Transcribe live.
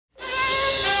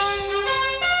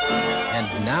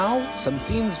And now, some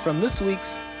scenes from this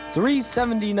week's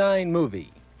 379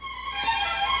 movie.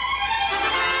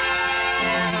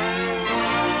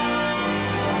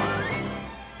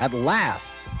 At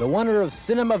last, the wonder of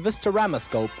Cinema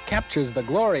Vista-Ramascope captures the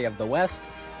glory of the West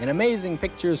in Amazing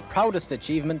Pictures' proudest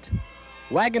achievement,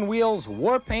 Wagon Wheels,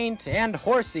 War Paint, and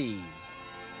Horsies.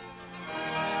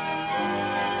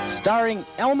 Starring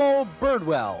Elmo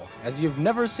Birdwell, as you've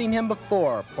never seen him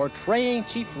before, portraying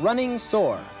Chief Running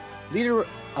Sore, leader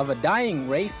of a dying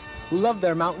race who love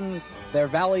their mountains, their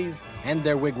valleys, and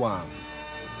their wigwams.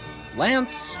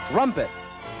 Lance Strumpet,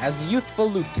 as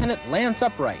youthful Lieutenant Lance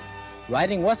Upright,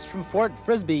 riding west from Fort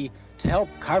Frisbee to help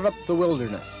carve up the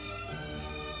wilderness.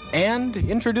 And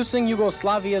introducing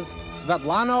Yugoslavia's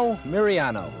Svetlana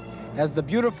Miriano as the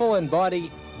beautiful and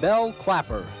bawdy Belle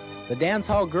Clapper, the dance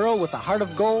hall girl with a heart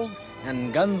of gold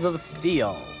and guns of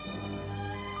steel.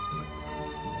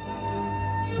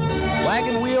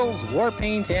 Wagon Wheels, War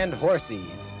Paint, and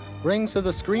Horsies brings to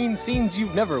the screen scenes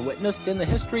you've never witnessed in the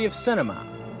history of cinema.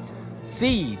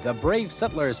 See the brave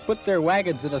settlers put their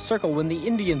wagons in a circle when the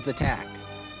Indians attack.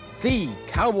 See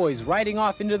cowboys riding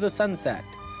off into the sunset.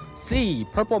 See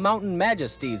Purple Mountain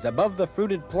majesties above the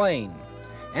fruited plain.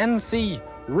 And see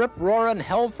rip-roarin'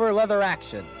 hell-for-leather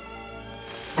action.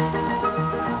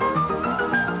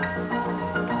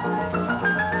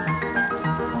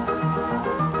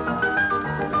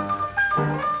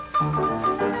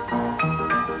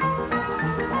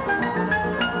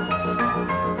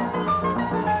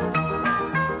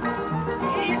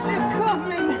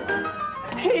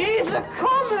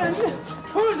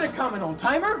 Who's a coming, old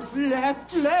timer? Black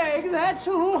Flag, that's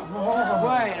who. Oh,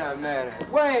 wait a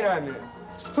minute.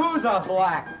 Who's a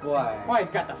black flag? Why,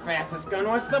 he's got the fastest gun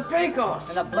west of the Pecos.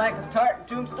 And the blackest heart in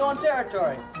Tombstone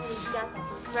territory. He's got the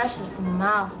freshest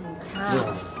mouth in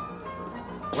town.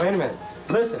 Wait a minute.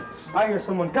 Listen, I hear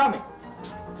someone coming.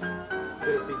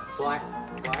 Could it be black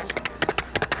flag?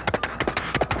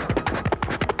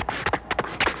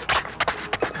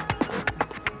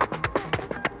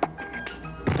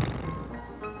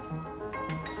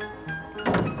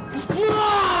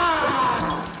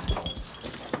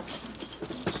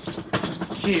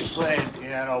 She's playing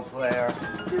piano player.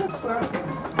 Yes, sir.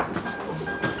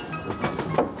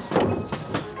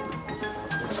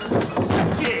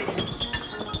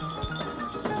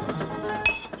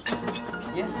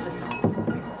 Yes, sir.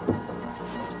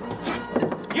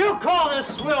 You call this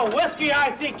swill whiskey,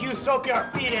 I think you soak your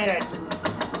feet in it.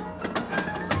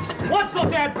 What's with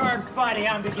that bird fighting?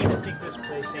 I'm beginning to think this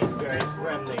place ain't very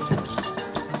friendly.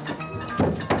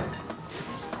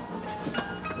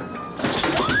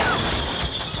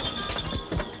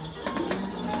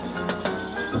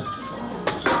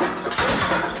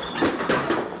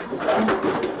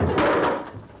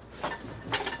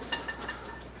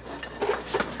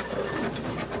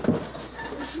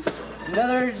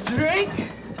 Another drink?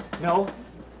 No,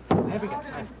 I haven't got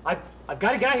time. I've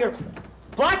got to get out of here.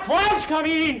 Black Flag's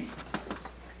coming!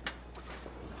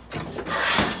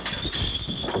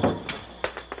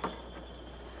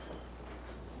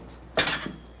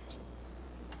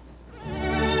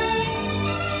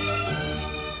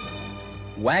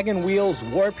 Wagon Wheels,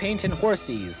 War Paint, and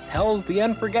Horsies tells the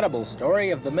unforgettable story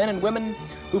of the men and women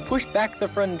who pushed back the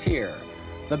frontier.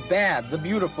 The bad, the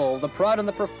beautiful, the proud and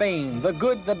the profane, the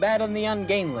good, the bad, and the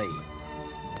ungainly.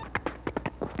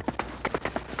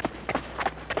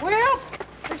 Well,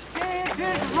 the stage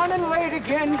is running late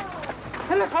again.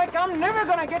 It looks like I'm never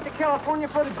gonna get to California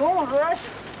for the gold rush.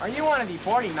 Are you one of the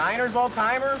 49ers, old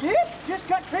timer? Yep, just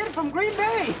got traded from Green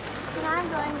Bay. And I'm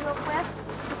going to go west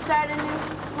to start a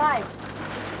new life.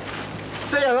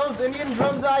 Say, are those Indian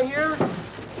drums I hear?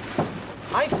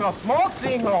 I smell smoke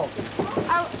signals.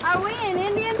 Are we in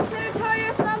Indian territory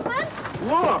or something?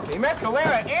 Look, a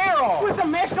mescalera arrow. With the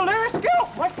mescalera skill,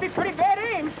 must be pretty bad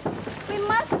aim. We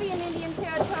must be in Indian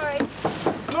territory.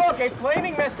 Look, a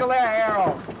flaming mescalera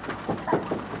arrow.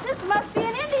 This must be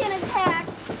an Indian attack.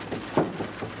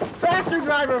 Faster,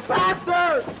 driver,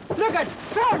 faster! Look at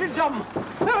thousands of them.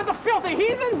 They're the filthy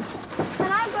heathens.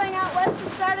 And I'm going out west to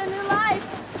start a new life.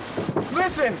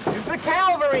 Listen, it's the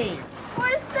cavalry.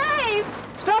 We're safe.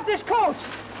 Stop this coach.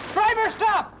 Driver,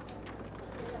 stop.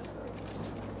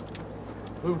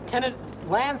 Lieutenant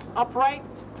Lance Upright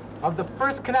of the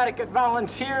 1st Connecticut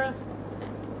Volunteers,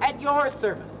 at your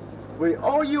service. We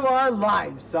owe you our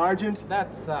lives, Sergeant.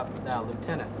 That's,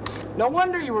 Lieutenant. No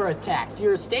wonder you were attacked.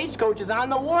 Your stagecoach is on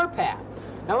the warpath.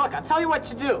 Now, look, I'll tell you what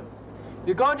you do.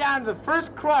 You go down to the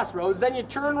first crossroads, then you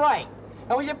turn right.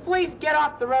 And will you please get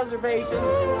off the reservation?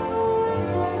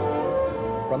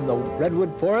 From the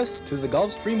redwood forest to the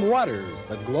Gulf Stream waters,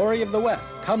 the glory of the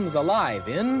West comes alive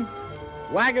in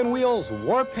Wagon Wheels,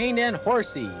 War Paint, and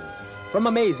Horsies from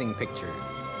Amazing Pictures.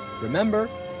 Remember,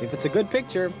 if it's a good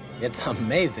picture, it's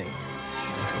amazing.